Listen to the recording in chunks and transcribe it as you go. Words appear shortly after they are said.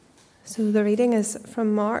So the reading is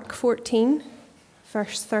from Mark 14,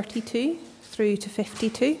 verse 32 through to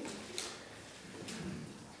 52.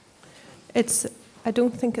 I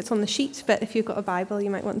don't think it's on the sheet, but if you've got a Bible, you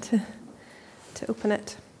might want to open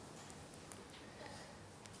it.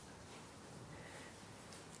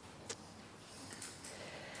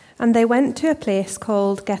 And they went to a place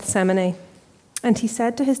called Gethsemane, and he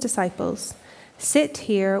said to his disciples, "Sit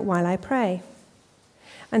here while I pray."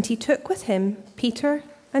 And he took with him Peter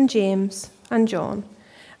and James and John,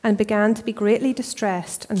 and began to be greatly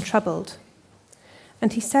distressed and troubled.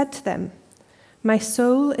 And he said to them, "My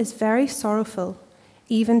soul is very sorrowful,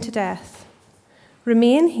 even to death.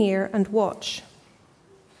 Remain here and watch."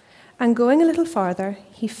 And going a little farther,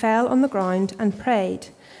 he fell on the ground and prayed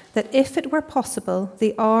that if it were possible,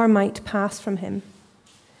 the hour might pass from him.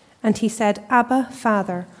 And he said, "Abba,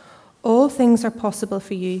 Father, all things are possible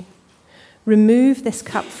for you. Remove this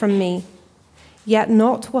cup from me. Yet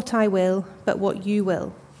not what I will, but what you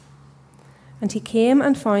will." And he came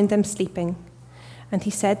and found them sleeping. And he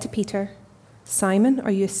said to Peter, "Simon, are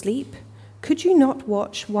you asleep? Could you not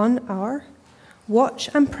watch 1 hour? Watch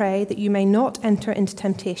and pray that you may not enter into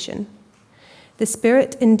temptation. The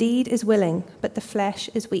spirit indeed is willing, but the flesh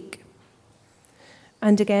is weak."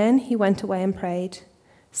 And again he went away and prayed,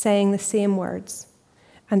 saying the same words.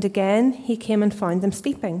 And again he came and found them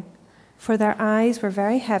sleeping, for their eyes were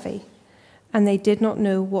very heavy, and they did not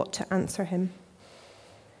know what to answer him.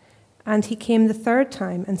 And he came the third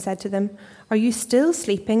time and said to them, "Are you still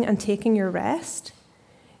sleeping and taking your rest?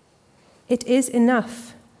 It is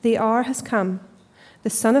enough. The hour has come. The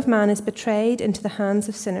Son of Man is betrayed into the hands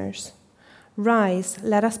of sinners. Rise,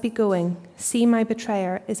 let us be going. See, my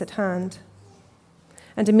betrayer is at hand."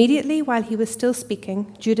 And immediately while he was still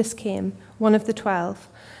speaking, Judas came, one of the 12,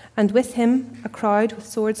 and with him a crowd with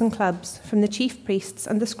swords and clubs from the chief priests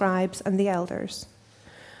and the scribes and the elders.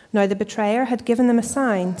 Now the betrayer had given them a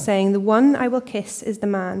sign, saying, "The one I will kiss is the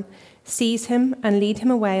man. Seize him and lead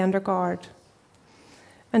him away under guard."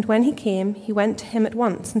 And when he came, he went to him at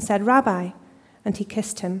once and said, "Rabbi," and he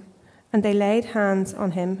kissed him. And they laid hands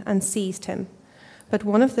on him and seized him. But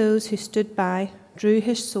one of those who stood by drew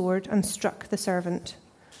his sword and struck the servant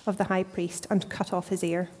of the high priest and cut off his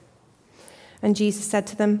ear. And Jesus said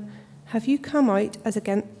to them, "Have you come out as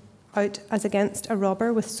against a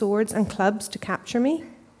robber with swords and clubs to capture me?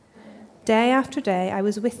 Day after day I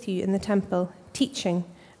was with you in the temple, teaching,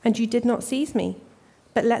 and you did not seize me.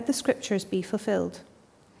 But let the scriptures be fulfilled."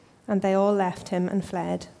 And they all left him and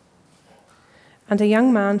fled. And a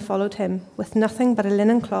young man followed him, with nothing but a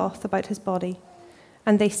linen cloth about his body.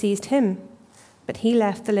 And they seized him, but he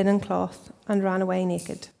left the linen cloth and ran away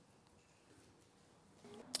naked.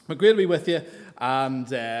 Well, great to be with you. And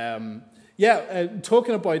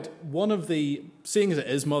talking about seeing as it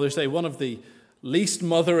is Mother's Day, one of the least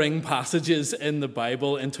mothering passages in the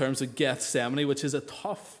Bible in terms of Gethsemane, which is a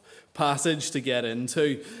tough passage to get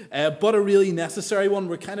into, but a really necessary one.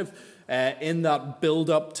 We're kind of in that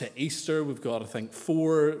build-up to Easter. We've got, I think,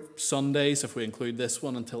 4 Sundays, if we include this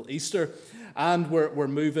one, until Easter. And we're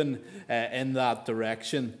moving in that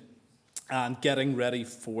direction and getting ready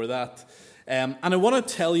for that. And I want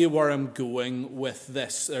to tell you where I'm going with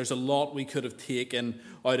this. There's a lot we could have taken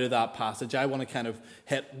out of that passage. I want to kind of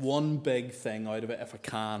hit one big thing out of it if I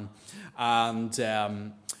can.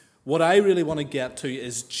 And what I really want to get to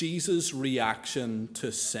is Jesus' reaction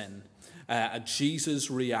to sin. Jesus'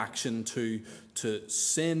 reaction to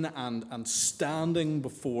sin and standing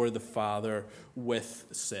before the Father with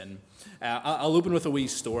sin. I'll open with a wee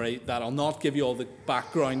story that I'll not give you all the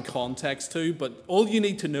background context to, but all you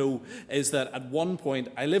need to know is that at one point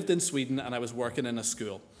I lived in Sweden and I was working in a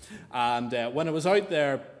school. And when I was out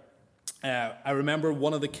there, I remember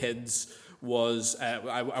one of the kids was,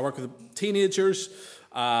 I work with teenagers,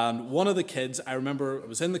 and one of the kids, I remember,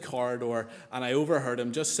 was in the corridor and I overheard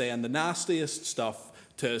him just saying the nastiest stuff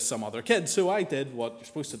to some other kids. So I did what you're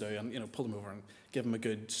supposed to do and, pull him over and give him a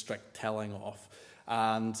good strict telling off.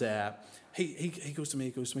 And he goes to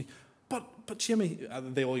me, but Jamie,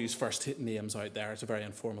 they all use first names out there. It's a very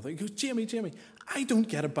informal thing. He goes, Jamie, I don't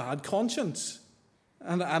get a bad conscience.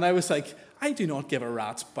 And I was like, I do not give a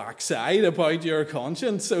rat's backside about your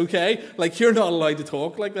conscience, okay? Like, you're not allowed to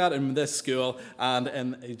talk like that in this school.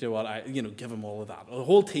 And you know what, give him all of that. The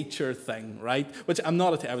whole teacher thing, right? Which I'm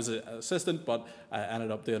not, I was an assistant, but I ended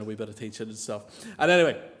up doing a wee bit of teaching and stuff. And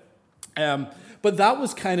anyway, but that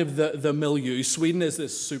was kind of the milieu. Sweden is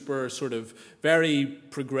this super sort of very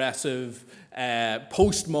progressive,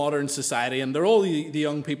 postmodern society, and they're all the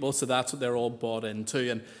young people, so that's what they're all bought into.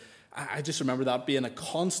 And I just remember that being a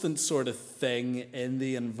constant sort of thing in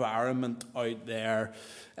the environment out there.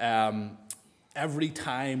 every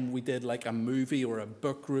time we did like a movie or a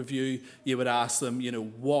book review, you would ask them,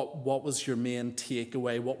 what was your main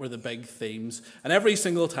takeaway? What were the big themes? And every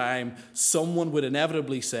single time, someone would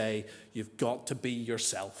inevitably say, you've got to be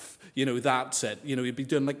yourself. That's it. You'd be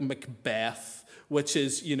doing like Macbeth, which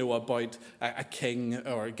is, about a king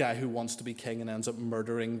or a guy who wants to be king and ends up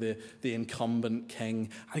murdering the incumbent king.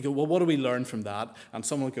 I go, well, what do we learn from that? And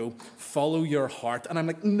someone will go, follow your heart. And I'm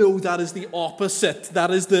like, no, that is the opposite.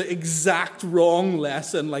 That is the exact wrong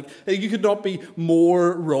lesson. Like, you could not be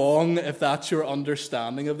more wrong if that's your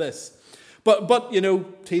understanding of this. But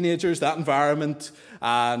teenagers, that environment,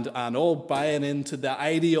 and all buying into the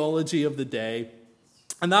ideology of the day.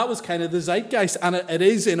 And that was kind of the zeitgeist, and it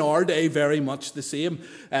is in our day very much the same,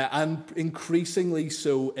 and increasingly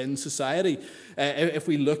so in society. If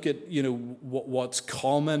we look at what's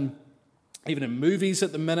common, even in movies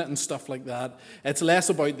at the minute and stuff like that, it's less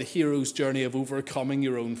about the hero's journey of overcoming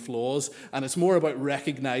your own flaws, and it's more about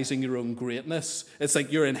recognizing your own greatness. It's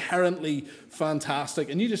like you're inherently fantastic,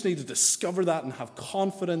 and you just need to discover that and have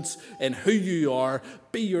confidence in who you are.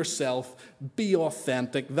 Be yourself, be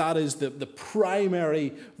authentic. That is the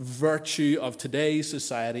primary virtue of today's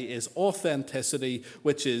society, is authenticity,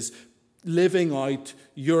 which is living out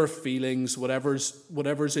your feelings,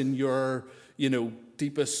 whatever's in your,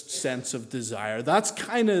 deepest sense of desire. That's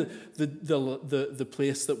kind of the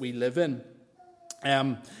place that we live in.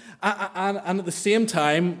 And at the same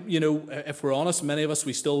time, if we're honest, many of us,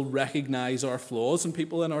 we still recognize our flaws, and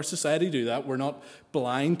people in our society do that. We're not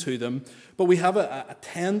blind to them. But we have a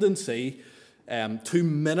tendency to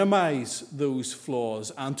minimize those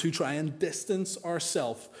flaws and to try and distance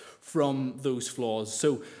ourselves from those flaws.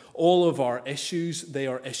 So all of our issues, they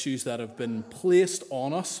are issues that have been placed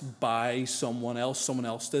on us by someone else. Someone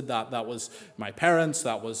else did that. That was my parents,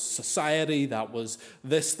 that was society, that was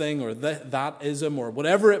this thing or that ism or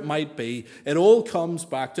whatever it might be. It all comes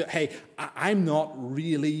back to, hey, I'm not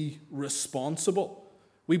really responsible.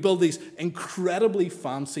 We build these incredibly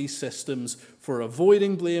fancy systems for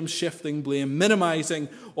avoiding blame, shifting blame, minimizing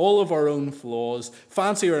all of our own flaws,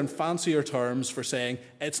 fancier and fancier terms for saying,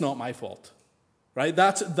 it's not my fault. Right?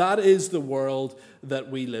 That is the world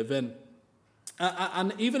that we live in.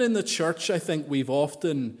 And even in the church, I think we've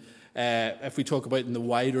often, if we talk about in the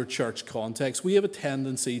wider church context, we have a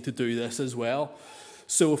tendency to do this as well.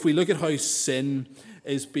 So if we look at how sin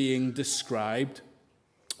is being described,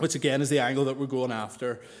 which again is the angle that we're going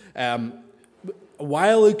after, a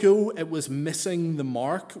while ago it was missing the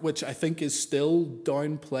mark, which I think is still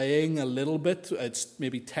downplaying a little bit. It's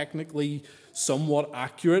maybe technically somewhat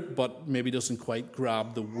accurate, but maybe doesn't quite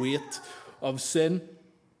grab the weight of sin.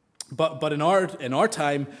 But in our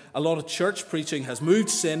time, a lot of church preaching has moved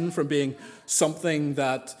sin from being something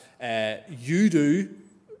that you do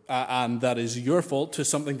and that is your fault to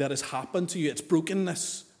something that has happened to you. It's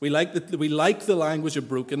brokenness. We like the language of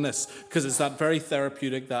brokenness because it's that very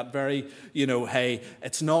therapeutic, that very, hey,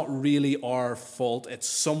 it's not really our fault, it's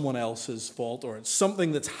someone else's fault, or it's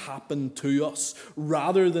something that's happened to us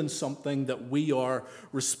rather than something that we are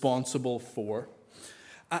responsible for.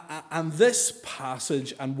 And this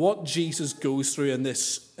passage and what Jesus goes through in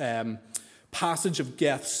this passage of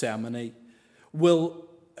Gethsemane will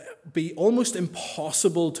be almost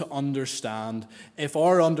impossible to understand if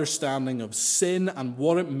our understanding of sin and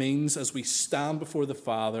what it means as we stand before the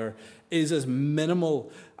Father is as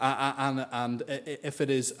minimal and if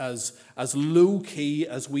it is as low-key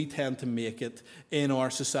as we tend to make it in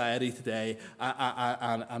our society today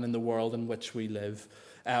and in the world in which we live.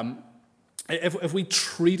 If we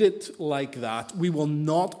treat it like that, we will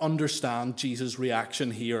not understand Jesus'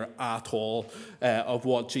 reaction here at all of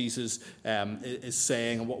what Jesus is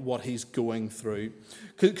saying and what he's going through.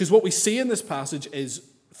 Because what we see in this passage is,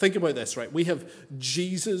 think about this, right? We have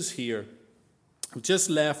Jesus here, who just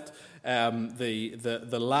left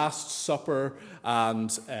the Last Supper,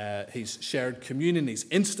 and he's shared communion, he's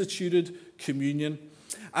instituted communion.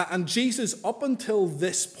 And Jesus, up until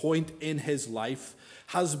this point in his life,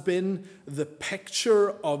 has been the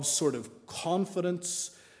picture of sort of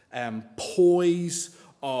confidence, poise,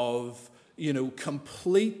 of,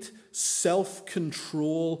 complete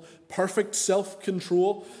self-control, perfect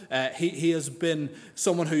self-control. He has been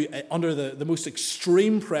someone who, under the most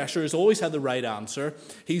extreme pressure, has always had the right answer.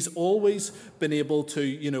 He's always been able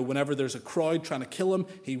to, whenever there's a crowd trying to kill him,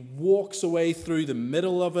 he walks away through the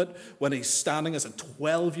middle of it. When he's standing as a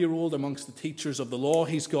 12-year-old amongst the teachers of the law,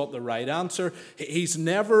 he's got the right answer. He's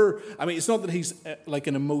never, it's not that he's like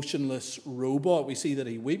an emotionless robot. We see that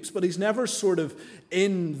he weeps, but he's never sort of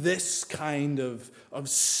in this kind of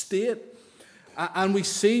state. And we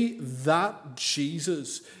see that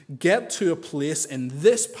Jesus get to a place in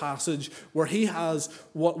this passage where he has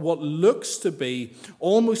what looks to be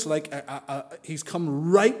almost like he's come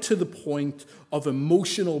right to the point of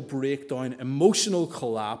emotional breakdown, emotional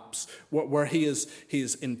collapse, where he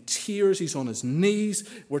is in tears, he's on his knees.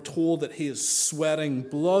 We're told that he is sweating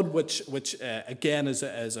blood, which again is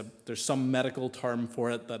there's some medical term for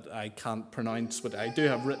it that I can't pronounce, but I do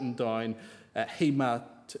have written down.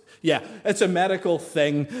 It's a medical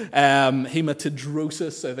thing,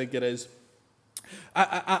 hematidrosis, I think it is.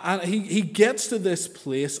 And he gets to this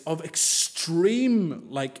place of extreme,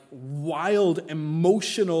 like wild,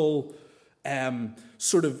 emotional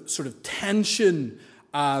sort of tension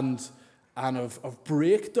and of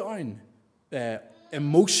breakdown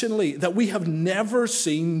emotionally that we have never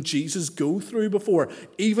seen Jesus go through before,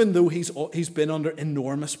 even though he's been under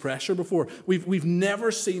enormous pressure before. We've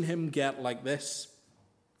never seen him get like this.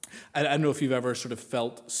 I don't know if you've ever sort of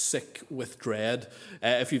felt sick with dread,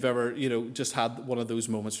 if you've ever, just had one of those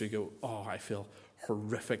moments where you go, oh, I feel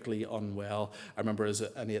horrifically unwell. I remember as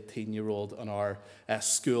an 18-year-old on our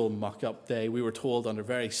school muck-up day, we were told under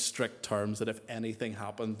very strict terms that if anything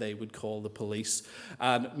happened, they would call the police.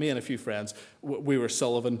 And me and a few friends, we were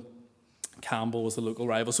Sullivan. Campbell was the local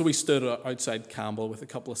rival. So we stood outside Campbell with a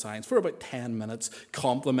couple of signs for about 10 minutes,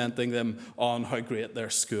 complimenting them on how great their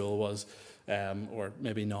school was. Or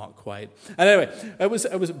maybe not quite. And anyway, it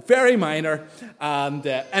was very minor. And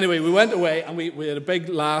anyway, we went away and we had a big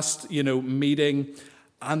last, meeting.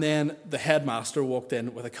 And then the headmaster walked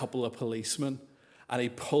in with a couple of policemen, and he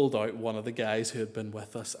pulled out one of the guys who had been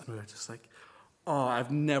with us. And we were just like, oh,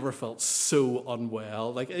 I've never felt so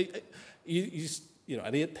unwell. Like, at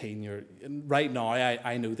 18, right now,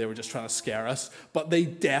 I know they were just trying to scare us, but they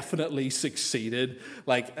definitely succeeded.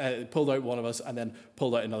 Like, pulled out one of us and then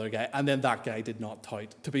pulled out another guy, and then that guy did not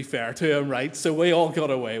tout, to be fair to him, right? So we all got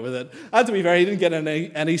away with it. And to be fair, he didn't get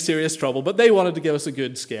any serious trouble, but they wanted to give us a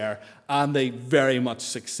good scare, and they very much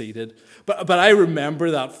succeeded. But I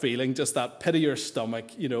remember that feeling, just that pit of your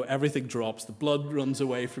stomach, everything drops, the blood runs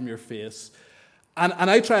away from your face. And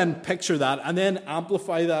I try and picture that and then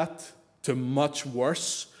amplify that to much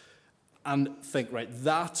worse and think, right,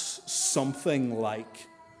 that's something like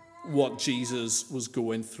what Jesus was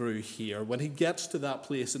going through here. When he gets to that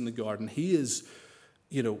place in the garden, he is,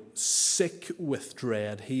 sick with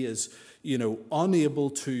dread. He is,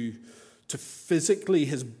 unable to physically,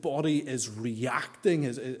 his body is reacting,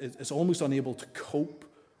 is almost unable to cope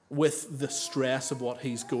with the stress of what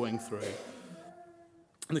he's going through.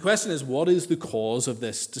 And the question is, what is the cause of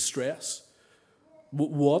this distress?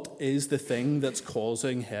 What is the thing that's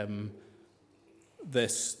causing him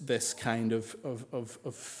this kind of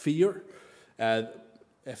fear?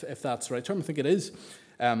 If that's the right term, I think it is.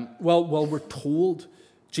 Well, we're told,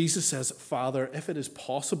 Jesus says, Father, if it is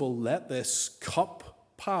possible, let this cup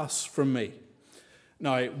pass from me.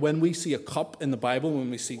 Now, when we see a cup in the Bible, when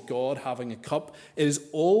we see God having a cup, it is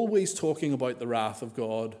always talking about the wrath of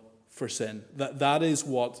God for sin. That is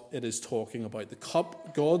what it is talking about. The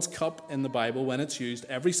cup, God's cup in the Bible, when it's used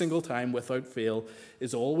every single time without fail,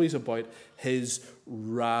 is always about his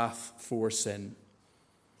wrath for sin.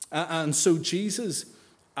 And so Jesus'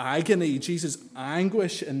 agony, Jesus'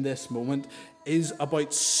 anguish in this moment is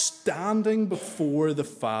about standing before the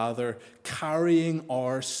Father, carrying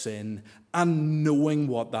our sin, and knowing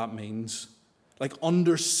what that means. Like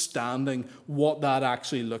understanding what that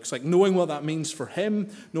actually looks like, knowing what that means for him,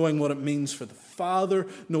 knowing what it means for the Father,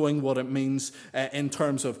 knowing what it means in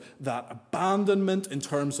terms of that abandonment, in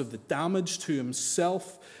terms of the damage to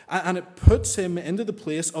himself. And it puts him into the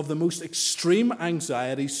place of the most extreme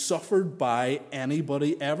anxiety suffered by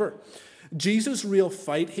anybody ever. Jesus' real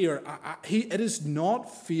fight here, it is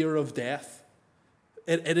not fear of death.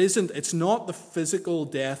 It isn't. It's not the physical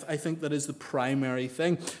death, I think, that is the primary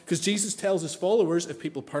thing. Because Jesus tells his followers, if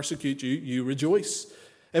people persecute you, you rejoice.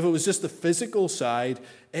 If it was just the physical side,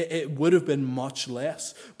 it would have been much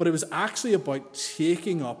less. But it was actually about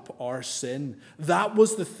taking up our sin. That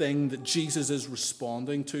was the thing that Jesus is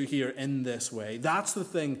responding to here in this way. That's the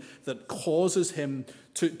thing that causes him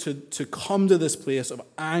to come to this place of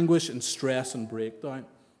anguish and stress and breakdown.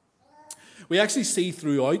 We actually see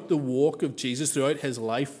throughout the walk of Jesus, throughout his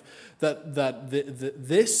life, that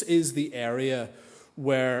this is the area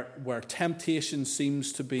where temptation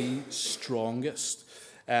seems to be strongest.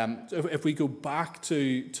 If we go back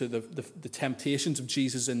to the temptations of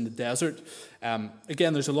Jesus in the desert,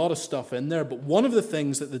 again, there's a lot of stuff in there, but one of the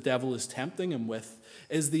things that the devil is tempting him with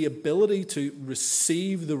is the ability to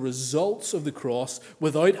receive the results of the cross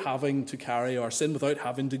without having to carry our sin, without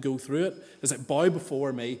having to go through it. It's like, bow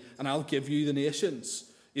before me and I'll give you the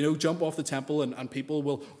nations. You know, jump off the temple and people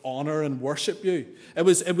will honor and worship you. It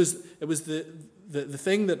was the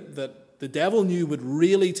thing that the devil knew would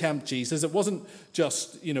really tempt Jesus. It wasn't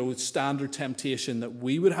just, you know, standard temptation that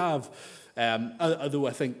we would have. Although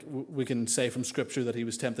I think we can say from Scripture that he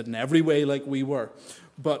was tempted in every way like we were.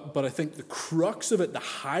 But I think the crux of it,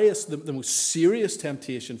 the most serious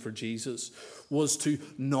temptation for Jesus was to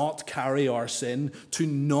not carry our sin, to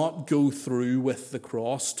not go through with the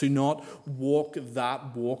cross, to not walk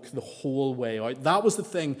the whole way out. That was the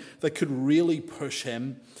thing that could really push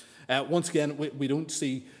him. Once again, we don't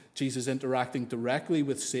see Jesus interacting directly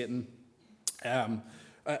with Satan.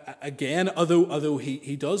 Again, although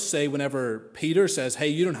he does say, whenever Peter says, hey,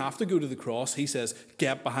 you don't have to go to the cross, he says,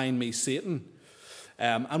 get behind me, Satan.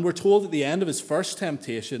 And we're told at the end of his first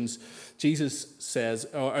temptations, Jesus says,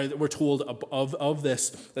 or we're told of this,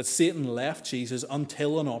 that Satan left Jesus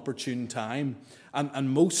until an opportune time. And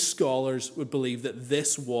most scholars would believe that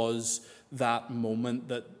this was that moment,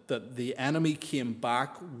 that the enemy came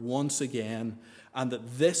back once again, and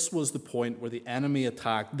that this was the point where the enemy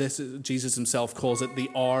attacked. Jesus himself calls it the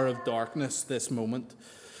hour of darkness, this moment.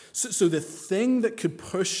 So the thing that could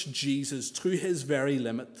push Jesus to his very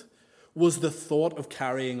limit was the thought of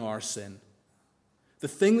carrying our sin. The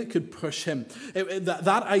thing that could push him,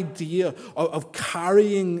 that idea of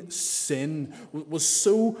carrying sin was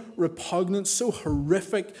so repugnant, so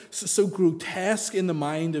horrific, so grotesque in the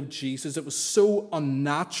mind of Jesus. It was so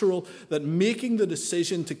unnatural that making the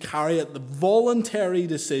decision to carry it, the voluntary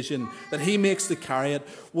decision that he makes to carry it,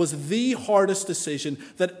 was the hardest decision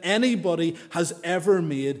that anybody has ever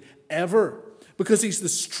made, ever. Because he's the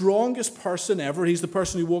strongest person ever. He's the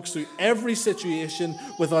person who walks through every situation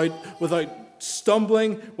without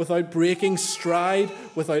stumbling, without breaking stride,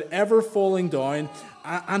 without ever falling down.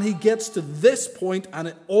 And he gets to this point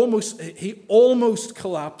and he almost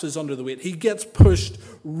collapses under the weight. He gets pushed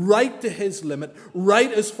right to his limit,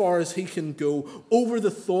 right as far as he can go, over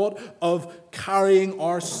the thought of carrying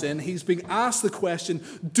our sin. He's being asked the question,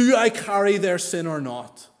 do I carry their sin or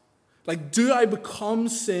not? Like, do I become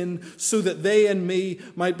sin so that they and me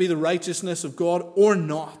might be the righteousness of God or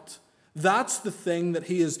not? That's the thing that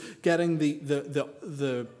he is getting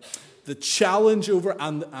the challenge over,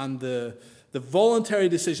 and the voluntary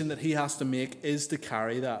decision that he has to make is to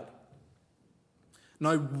carry that.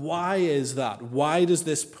 Now, why is that? Why does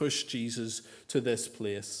this push Jesus to this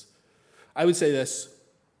place? I would say this.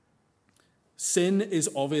 Sin is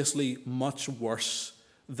obviously much worse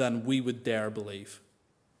than we would dare believe.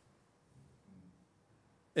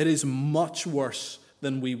 It is much worse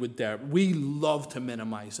than we would dare. We love to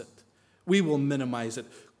minimize it. We will minimize it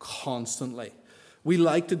constantly. We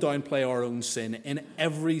like to downplay our own sin in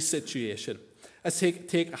every situation. Let's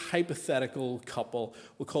take a hypothetical couple.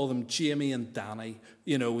 We'll call them Jamie and Danny.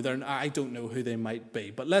 You know, I don't know who they might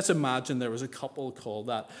be, but let's imagine there was a couple called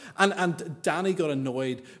that. And Danny got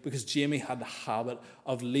annoyed because Jamie had the habit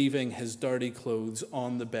of leaving his dirty clothes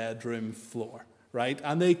on the bedroom floor. Right?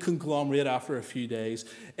 And they conglomerate after a few days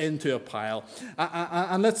into a pile.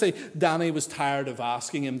 And let's say Danny was tired of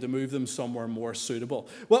asking him to move them somewhere more suitable.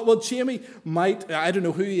 Well, Jamie might, I don't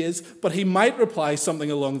know who he is, but he might reply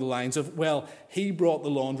something along the lines of, well, he brought the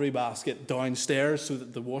laundry basket downstairs so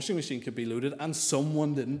that the washing machine could be loaded and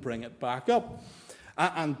someone didn't bring it back up.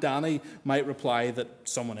 And Danny might reply that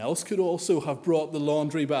someone else could also have brought the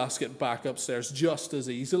laundry basket back upstairs just as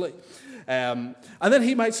easily. And then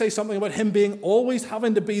he might say something about him always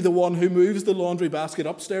having to be the one who moves the laundry basket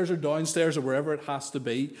upstairs or downstairs or wherever it has to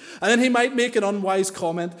be. And then he might make an unwise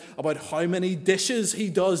comment about how many dishes he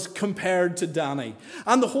does compared to Danny.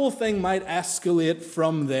 And the whole thing might escalate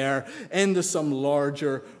from there into some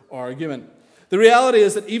larger argument. The reality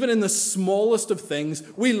is that even in the smallest of things,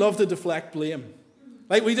 we love to deflect blame.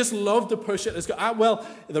 Like, we just love to push it. Well,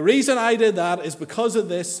 the reason I did that is because of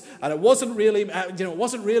this, and it wasn't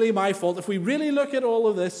really my fault. If we really look at all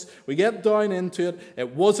of this, we get down into it,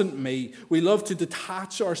 it wasn't me. We love to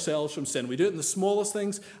detach ourselves from sin. We do it in the smallest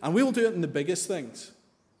things, and we will do it in the biggest things.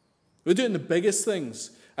 We'll do it in the biggest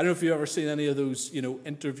things. I don't know if you've ever seen any of those,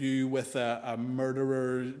 interview with a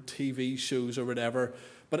murderer TV shows or whatever.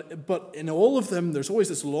 But in all of them, there's always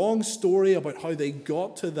this long story about how they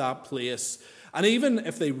got to that place. And even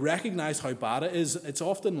if they recognize how bad it is, it's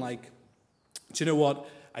often like, do you know what?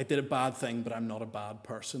 I did a bad thing, but I'm not a bad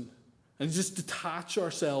person. And we just detach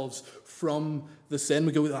ourselves from the sin.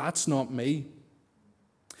 We go, that's not me.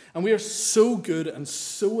 And we are so good and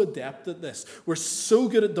so adept at this. We're so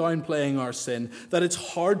good at downplaying our sin that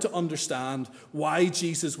it's hard to understand why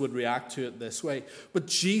Jesus would react to it this way. But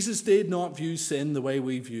Jesus did not view sin the way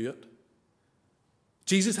we view it.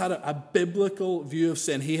 Jesus had a biblical view of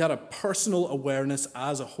sin. He had a personal awareness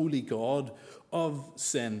as a holy God of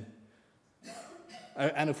sin.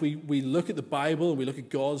 And if we look at the Bible and we look at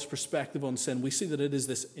God's perspective on sin, we see that it is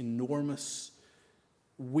this enormous,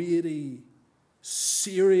 weighty,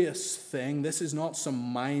 serious thing. This is not some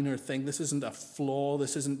minor thing. This isn't a flaw.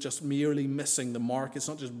 This isn't just merely missing the mark. It's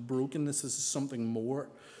not just brokenness. This is something more.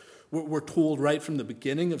 We're told right from the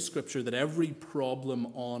beginning of Scripture that every problem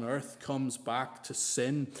on earth comes back to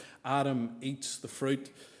sin. Adam eats the fruit,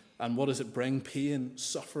 and what does it bring? Pain,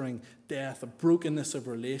 suffering, death, a brokenness of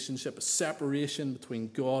relationship, a separation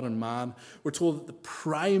between God and man. We're told that the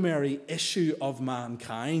primary issue of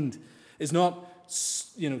mankind is not,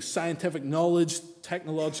 scientific knowledge,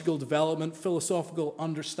 technological development, philosophical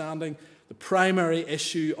understanding. The primary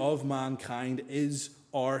issue of mankind is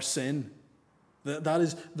our sin. That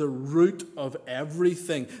is the root of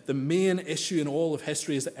everything. The main issue in all of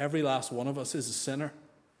history is that every last one of us is a sinner.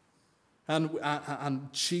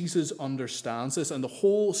 And Jesus understands this. And the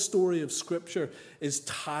whole story of Scripture is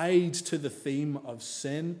tied to the theme of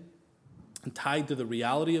sin and tied to the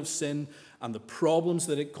reality of sin and the problems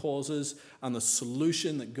that it causes and the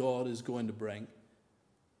solution that God is going to bring.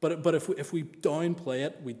 But if we downplay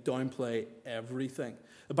it, we downplay everything.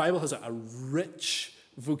 The Bible has a rich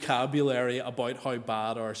vocabulary about how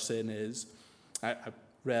bad our sin is. I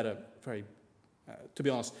read a very, to be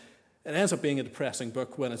honest, it ends up being a depressing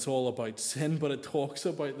book when it's all about sin, but it talks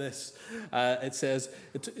about this. It says,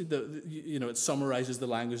 it summarizes the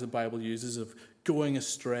language the Bible uses of going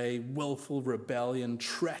astray, willful rebellion,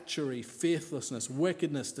 treachery, faithlessness,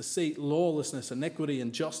 wickedness, deceit, lawlessness, iniquity,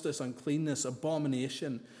 injustice, uncleanness,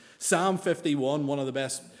 abomination. Psalm 51, one of the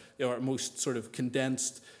best or most sort of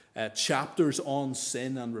condensed chapters on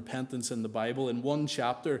sin and repentance in the Bible. In one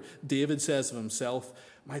chapter, David says of himself,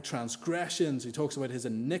 my transgressions. He talks about his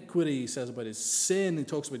iniquity. He says about his sin. He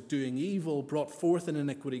talks about doing evil, brought forth in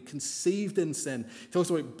iniquity, conceived in sin. He talks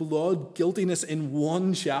about blood, guiltiness in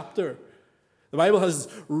one chapter. The Bible has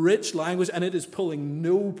rich language, and it is pulling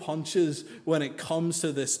no punches when it comes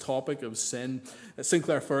to this topic of sin.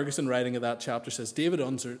 Sinclair Ferguson, writing of that chapter, says, David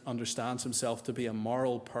understands himself to be a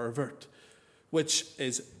moral pervert, which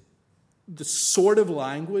is the sort of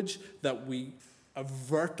language that we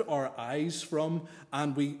avert our eyes from,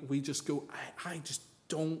 and we just go, I just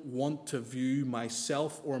don't want to view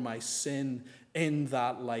myself or my sin in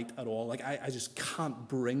that light at all. Like, I just can't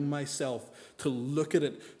bring myself to look at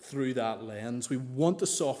it through that lens. We want to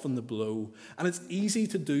soften the blow, and it's easy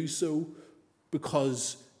to do so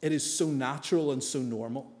because it is so natural and so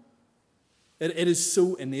normal. It is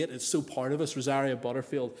so innate, it's so part of us. Rosaria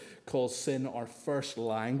Butterfield calls sin our first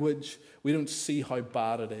language. We don't see how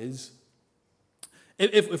bad it is.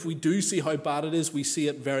 If we do see how bad it is, we see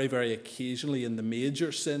it very, very occasionally in the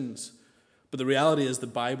major sins. But the reality is the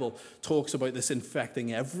Bible talks about this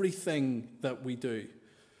infecting everything that we do.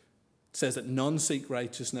 It says that none seek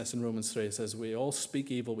righteousness in Romans 3. It says we all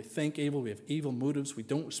speak evil, we think evil, we have evil motives, we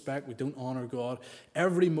don't respect, we don't honor God.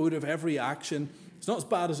 Every motive, every action, it's not as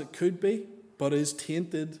bad as it could be, but is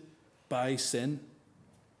tainted by sin.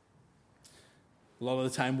 A lot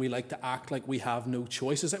of the time we like to act like we have no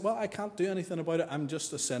choice. It's like, well, I can't do anything about it. I'm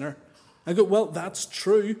just a sinner. I go, well, that's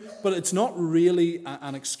true, but it's not really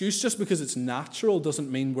an excuse. Just because it's natural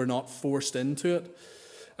doesn't mean we're not forced into it.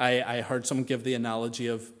 I heard someone give the analogy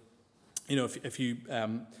of, if you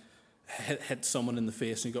hit someone in the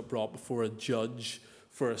face and you got brought before a judge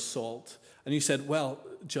for assault, and you said, well,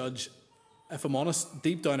 judge, if I'm honest,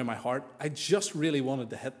 deep down in my heart, I just really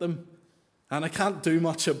wanted to hit them. And I can't do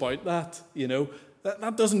much about that,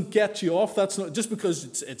 That doesn't get you off. That's not just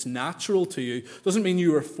because it's natural to you. Doesn't mean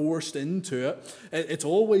you were forced into it. It's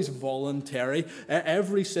always voluntary.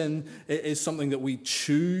 Every sin is something that we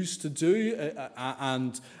choose to do,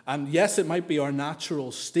 and yes, it might be our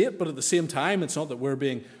natural state, but at the same time, it's not that we're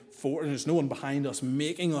being forced. There's no one behind us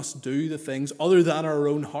making us do the things other than our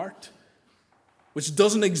own heart, which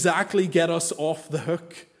doesn't exactly get us off the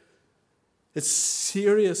hook. It's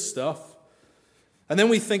serious stuff. And then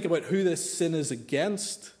we think about who this sin is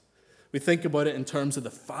against. We think about it in terms of the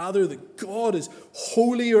Father, that God is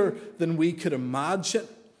holier than we could imagine.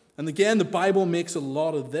 And again, the Bible makes a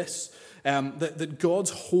lot of this, that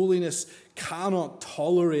God's holiness cannot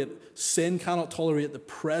tolerate sin, cannot tolerate the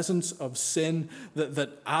presence of sin,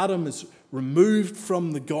 that Adam is removed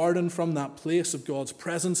from the garden, from that place of God's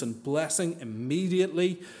presence and blessing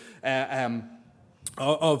immediately.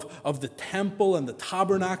 of the temple and the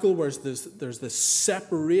tabernacle, where there's this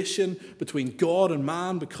separation between God and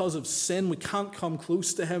man because of sin. We can't come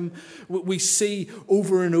close to him. We see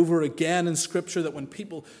over and over again in Scripture that when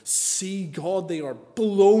people see God, they are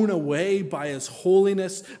blown away by his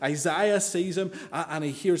holiness. Isaiah sees him and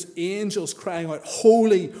he hears angels crying out,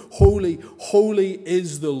 "Holy, holy, holy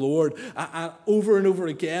is the Lord." And over and over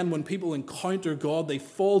again, when people encounter God, they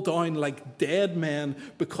fall down like dead men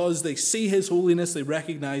because they see his holiness. They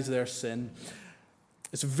recognize their sin.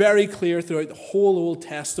 It's very clear throughout the whole Old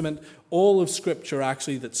Testament, all of Scripture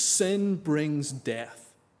actually, that sin brings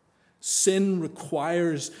death. Sin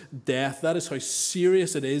requires death. That is how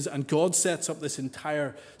serious it is. And God sets up this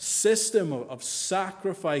entire system of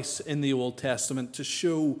sacrifice in the Old Testament to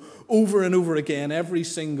show over and over again, every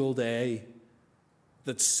single day,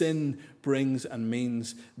 that sin brings and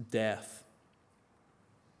means death.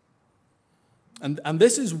 And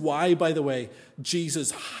this is why, by the way, Jesus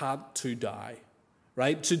had to die,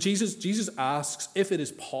 right? So Jesus asks, if it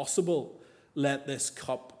is possible, let this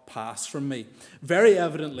cup pass from me. Very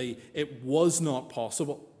evidently, it was not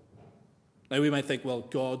possible. Now, we might think, well,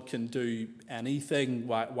 God can do anything.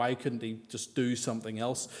 Why couldn't he just do something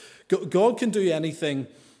else? God can do anything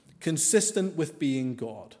consistent with being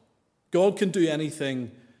God. God can do anything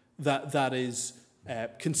that is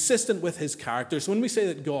consistent with his character. So when we say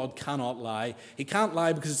that God cannot lie, he can't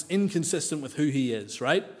lie because it's inconsistent with who he is,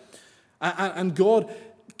 right? And God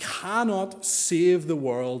cannot save the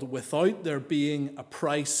world without there being a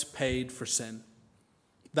price paid for sin.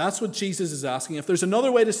 That's what Jesus is asking. If there's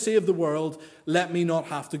another way to save the world, let me not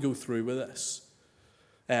have to go through with this.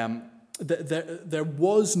 There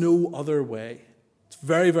was no other way. It's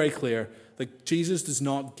very, very clear that Jesus does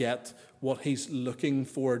not get what he's looking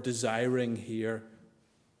for, desiring here.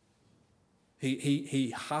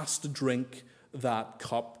 He has to drink that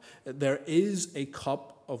cup. There is a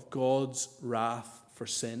cup of God's wrath for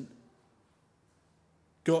sin.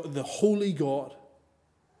 God, the holy God,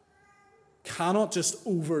 cannot just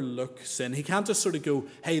overlook sin. He can't just sort of go,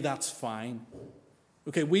 hey, that's fine.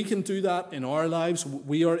 Okay, we can do that in our lives.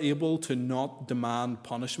 We are able to not demand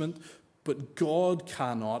punishment, but God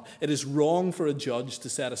cannot. It is wrong for a judge to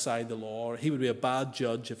set aside the law. He would be a bad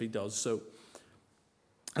judge if he does so.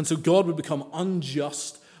 And so God would become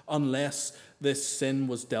unjust unless this sin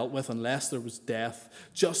was dealt with, unless there was death.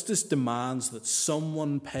 Justice demands that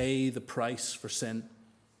someone pay the price for sin.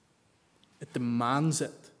 It demands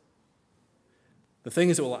it. The thing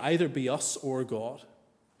is, it will either be us or God.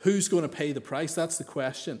 Who's going to pay the price? That's the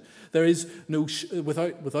question. There is no,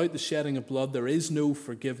 without the shedding of blood, there is no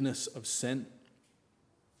forgiveness of sin.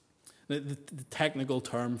 The technical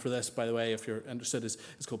term for this, by the way, if you're interested, is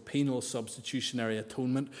called penal substitutionary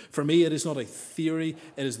atonement. For me, it is not a theory.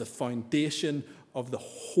 It is the foundation of the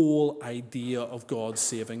whole idea of God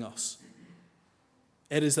saving us.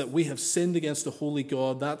 It is that we have sinned against the holy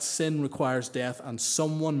God. That sin requires death, and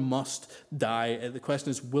someone must die. The question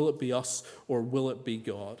is, will it be us or will it be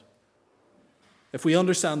God? If we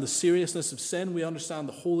understand the seriousness of sin, we understand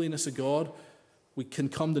the holiness of God, we can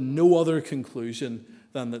come to no other conclusion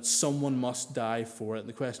than that someone must die for it. And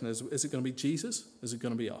the question is it going to be Jesus? Is it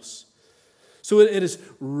going to be us? So it is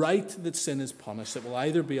right that sin is punished. It will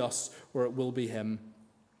either be us or it will be him.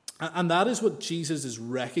 And that is what Jesus is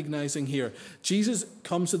recognizing here. Jesus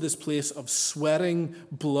comes to this place of sweating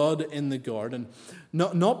blood in the garden,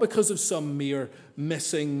 not because of some mere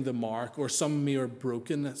missing the mark or some mere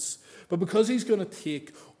brokenness, but because he's going to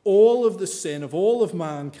take all of the sin of all of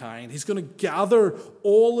mankind. He's going to gather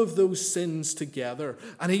all of those sins together,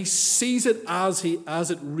 and he sees it as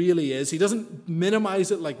it really is. He doesn't minimize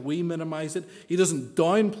it like we minimize it. He doesn't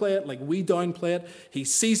downplay it like we downplay it. He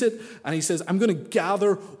sees it, and he says, I'm going to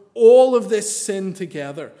gather all of this sin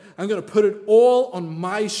together. I'm going to put it all on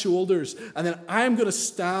my shoulders, and then I'm going to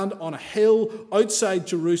stand on a hill outside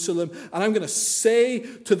Jerusalem, and I'm going to say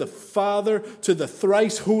to the Father, to the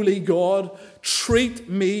thrice holy God, treat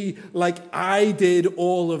me like I did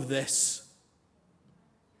all of this.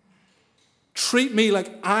 Treat me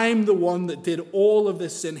like I'm the one that did all of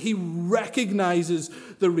this sin. He recognizes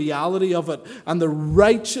the reality of it, and the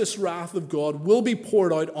righteous wrath of God will be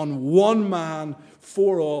poured out on one man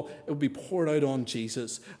for all. It will be poured out on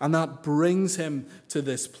Jesus, and that brings him to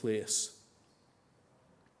this place.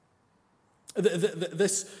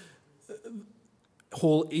 This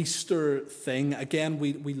whole Easter thing, again,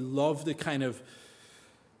 we love to kind of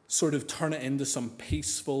sort of turn it into some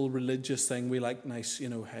peaceful religious thing. We like nice,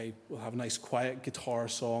 hey, we'll have a nice quiet guitar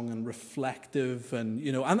song and reflective and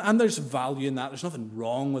there's value in that. There's nothing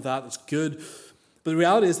wrong with that. It's good. But the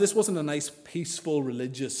reality is this wasn't a nice peaceful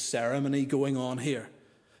religious ceremony going on here.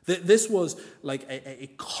 This was like a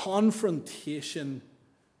confrontation,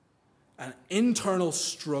 an internal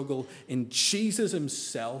struggle in Jesus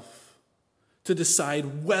himself to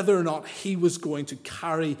decide whether or not he was going to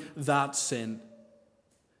carry that sin.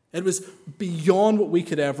 It was beyond what we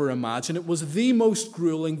could ever imagine. It was the most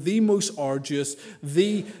grueling, the most arduous,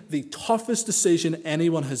 the toughest decision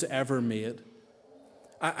anyone has ever made.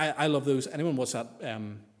 I love those. Anyone watch that?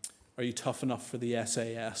 Are you tough enough for the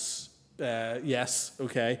SAS? Yes,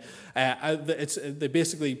 okay. They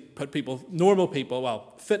basically put people, normal people,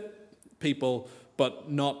 well, fit people,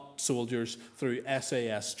 but not soldiers, through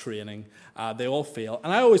SAS training. They all fail.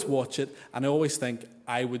 And I always watch it, and I always think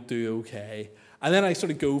I would do okay. And then I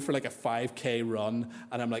sort of go for like a 5K run,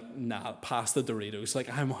 and I'm like, nah, pass the Doritos.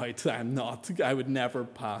 Like, I'm out. I'm not. I would never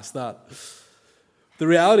pass that. The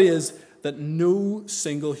reality is that no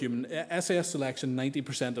single human, SAS selection,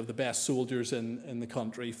 90% of the best soldiers in the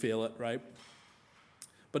country fail it, right?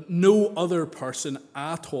 But no other person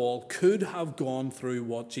at all could have gone through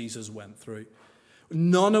what Jesus went through.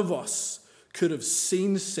 None of us could have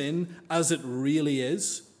seen sin as it really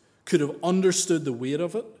is, could have understood the weight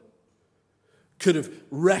of it, could have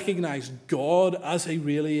recognized God as he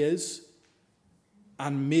really is,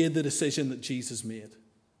 and made the decision that Jesus made.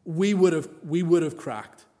 We would have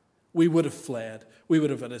cracked. We would have fled. We would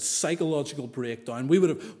have had a psychological breakdown. We would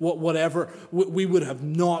have, whatever, we would have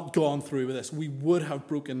not gone through with this. We would have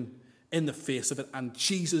broken in the face of it, and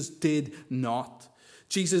Jesus did not.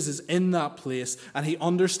 Jesus is in that place, and he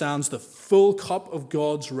understands the full cup of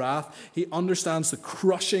God's wrath. He understands the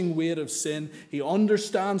crushing weight of sin. He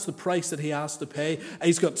understands the price that he has to pay. And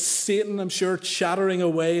he's got Satan, I'm sure, chattering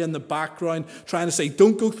away in the background, trying to say,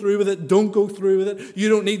 don't go through with it, don't go through with it. You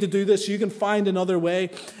don't need to do this. You can find another way.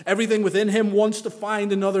 Everything within him wants to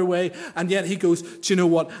find another way. And yet he goes, do you know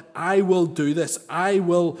what? I will do this. I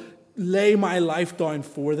will lay my life down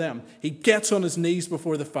for them. He gets on his knees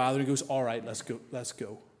before the Father and goes, all right, let's go.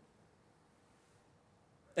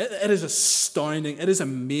 It is astounding. It is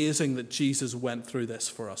amazing that Jesus went through this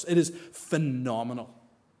for us. It is phenomenal.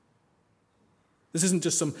 This isn't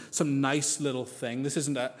just some nice little thing. This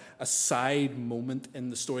isn't a side moment in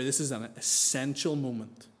the story. This is an essential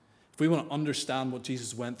moment. If we want to understand what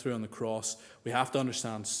Jesus went through on the cross, we have to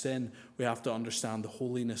understand sin. We have to understand the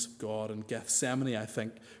holiness of God. And Gethsemane, I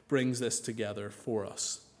think, brings this together for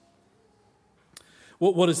us.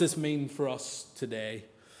 What does this mean for us today?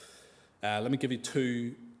 Let me give you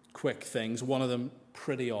two quick things. One of them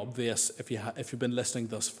pretty obvious if you've been listening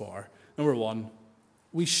thus far. Number one,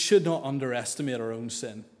 we should not underestimate our own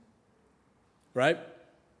sin. Right?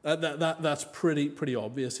 That's pretty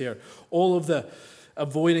obvious here. All of the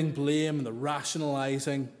avoiding blame and the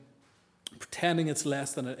rationalizing, pretending it's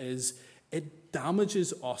less than it is, it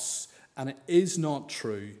damages us, and it is not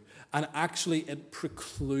true. And actually, it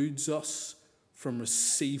precludes us from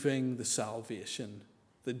receiving the salvation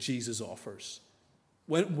that Jesus offers.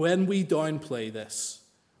 When we downplay this,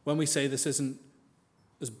 when we say this isn't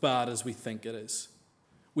as bad as we think it is,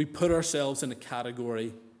 we put ourselves in a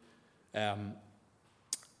category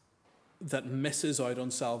that misses out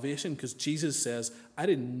on salvation, because Jesus says, I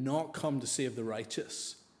did not come to save the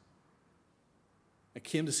righteous. I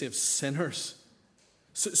came to save sinners.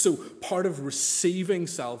 So part of receiving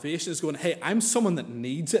salvation is going, hey, I'm someone that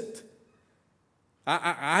needs it.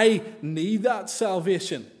 I need that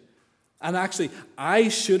salvation. And actually, I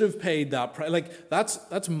should have paid that price. Like,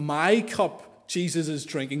 that's my cup Jesus is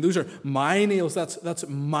drinking. Those are my nails. That's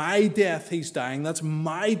my death he's dying. That's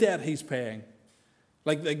my debt he's paying.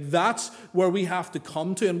 Like that's where we have to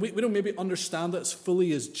come to. And we don't maybe understand that as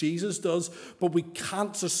fully as Jesus does, but we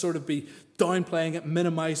can't just sort of be downplaying it,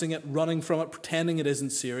 minimizing it, running from it, pretending it isn't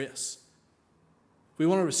serious. If we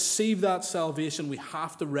want to receive that salvation, we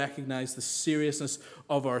have to recognize the seriousness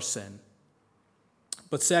of our sin.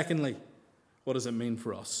 But secondly, what does it mean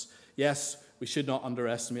for us? Yes, we should not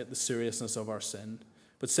underestimate the seriousness of our sin.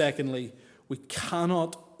 But secondly, we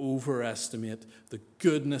cannot overestimate the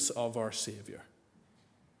goodness of our Savior.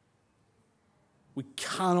 We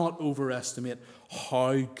cannot overestimate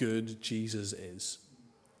how good Jesus is.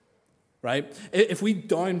 Right? If we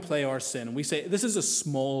downplay our sin and we say, this is a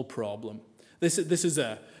small problem, this is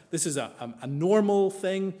a normal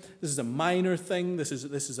thing, this is a minor thing, this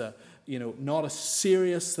is a not a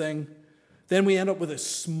serious thing, then we end up with a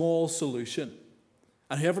small solution.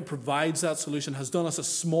 And whoever provides that solution has done us a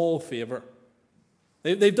small favor.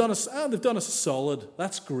 They've done us a solid.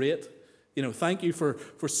 That's great. Thank you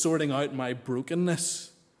for sorting out my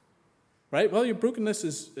brokenness. Right? Well, your brokenness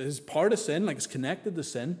is part of sin, like it's connected to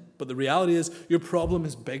sin. But the reality is your problem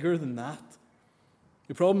is bigger than that.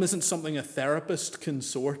 Your problem isn't something a therapist can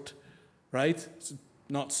sort. Right? It's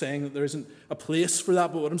Not saying that there isn't a place for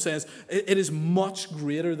that, but what I'm saying is it is much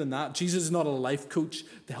greater than that. Jesus is not a life coach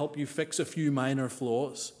to help you fix a few minor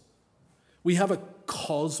flaws. We have a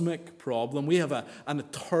cosmic problem. We have an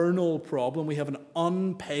eternal problem. We have an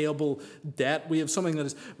unpayable debt. We have something that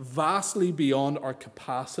is vastly beyond our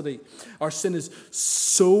capacity. Our sin is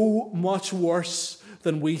so much worse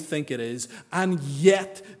than we think it is, and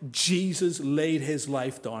yet Jesus laid his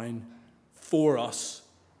life down for us.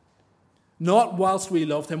 Not whilst we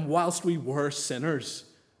loved him, whilst we were sinners.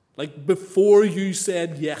 Like before you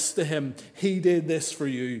said yes to him, he did this for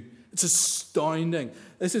you. It's astounding.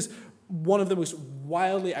 This is one of the most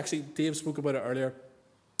wildly, actually Dave spoke about it earlier.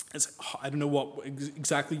 I don't know what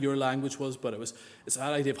exactly your language was, but it's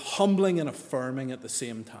that idea of humbling and affirming at the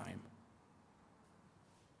same time.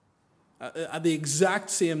 At the exact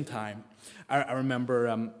same time, I remember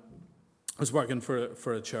I was working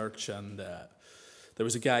for a church, and there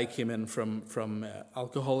was a guy came in from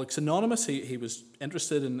Alcoholics Anonymous. He was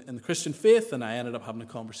interested in the Christian faith, and I ended up having a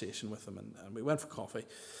conversation with him, and we went for coffee.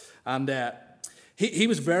 And he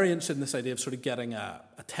was very interested in this idea of sort of getting a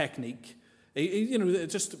technique. They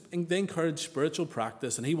encourage spiritual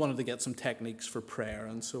practice, and he wanted to get some techniques for prayer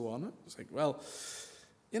and so on. I was like, well,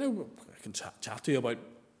 I can chat to you about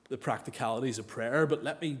the practicalities of prayer, but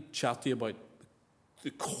let me chat to you about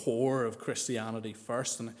the core of Christianity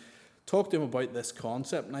first. And I talked to him about this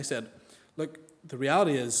concept, and I said, look, the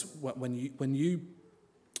reality is when you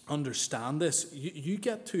understand this, you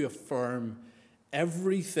get to affirm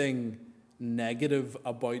everything negative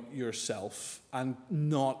about yourself and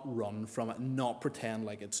not run from it, not pretend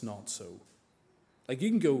like it's not so. Like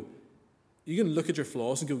you can look at your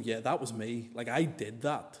flaws and go, yeah, that was me. Like I did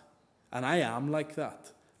that, and I am like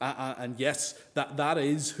that. And yes, that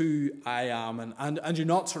is who I am. And you're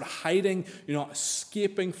not sort of hiding, you're not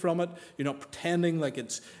escaping from it, you're not pretending like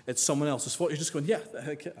it's someone else's fault. You're just going, yeah,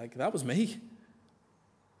 that was me.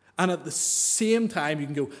 And at the same time, you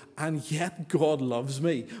can go, and yet God loves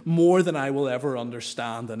me more than I will ever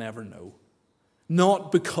understand and ever know.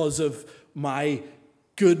 Not because of my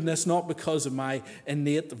goodness, not because of my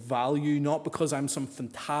innate value, not because I'm some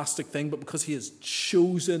fantastic thing, but because he has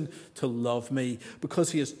chosen to love me,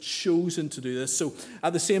 because he has chosen to do this. So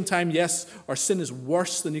at the same time, yes, our sin is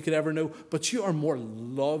worse than you could ever know, but you are more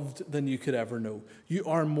loved than you could ever know. You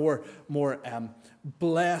are more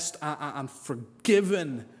blessed and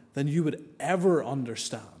forgiven than you would ever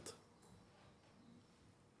understand.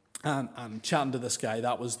 And chatting to this guy,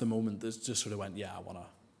 that was the moment that just sort of went, yeah, I want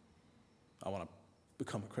to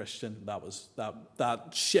become a Christian. That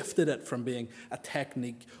shifted it from being a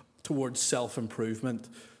technique towards self-improvement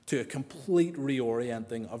to a complete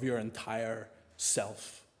reorienting of your entire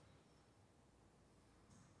self.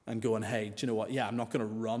 And going, hey, do you know what? Yeah, I'm not going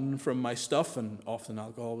to run from my stuff. And often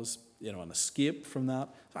alcohol was, an escape from that.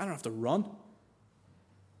 So I don't have to run.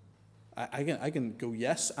 I can go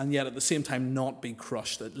yes, and yet at the same time not be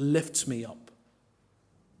crushed. It lifts me up.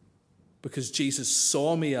 Because Jesus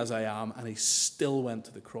saw me as I am, and he still went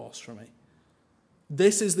to the cross for me.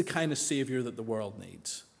 This is the kind of Savior that the world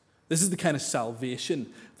needs. This is the kind of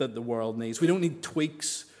salvation that the world needs. We don't need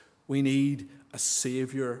tweaks. We need a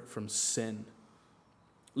Savior from sin.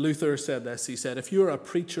 Luther said this. He said, if you are a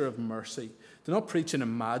preacher of mercy, do not preach an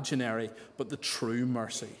imaginary, but the true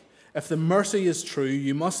mercy. If the mercy is true,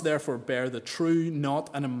 you must therefore bear the true, not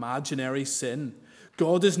an imaginary sin.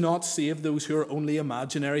 God does not save those who are only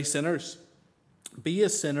imaginary sinners. Be a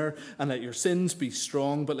sinner and let your sins be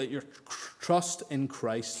strong, but let your trust in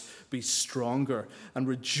Christ be stronger, and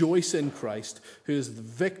rejoice in Christ, who is the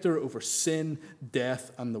victor over sin,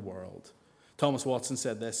 death, and the world. Thomas Watson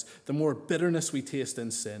said this, the more bitterness we taste in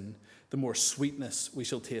sin, the more sweetness we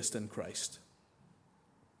shall taste in Christ.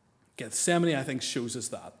 Gethsemane, I think, shows us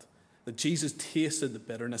that Jesus tasted the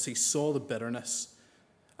bitterness, he saw the bitterness,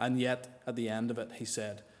 and yet at the end of it, he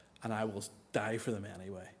said, and I will die for them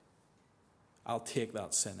anyway. I'll take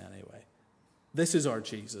that sin anyway. This is our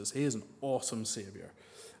Jesus. He is an awesome Savior.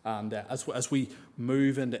 And as we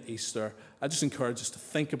move into Easter, I just encourage us to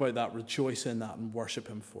think about that, rejoice in that, and worship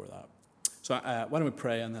him for that. So why don't we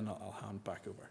pray, and then I'll hand back over.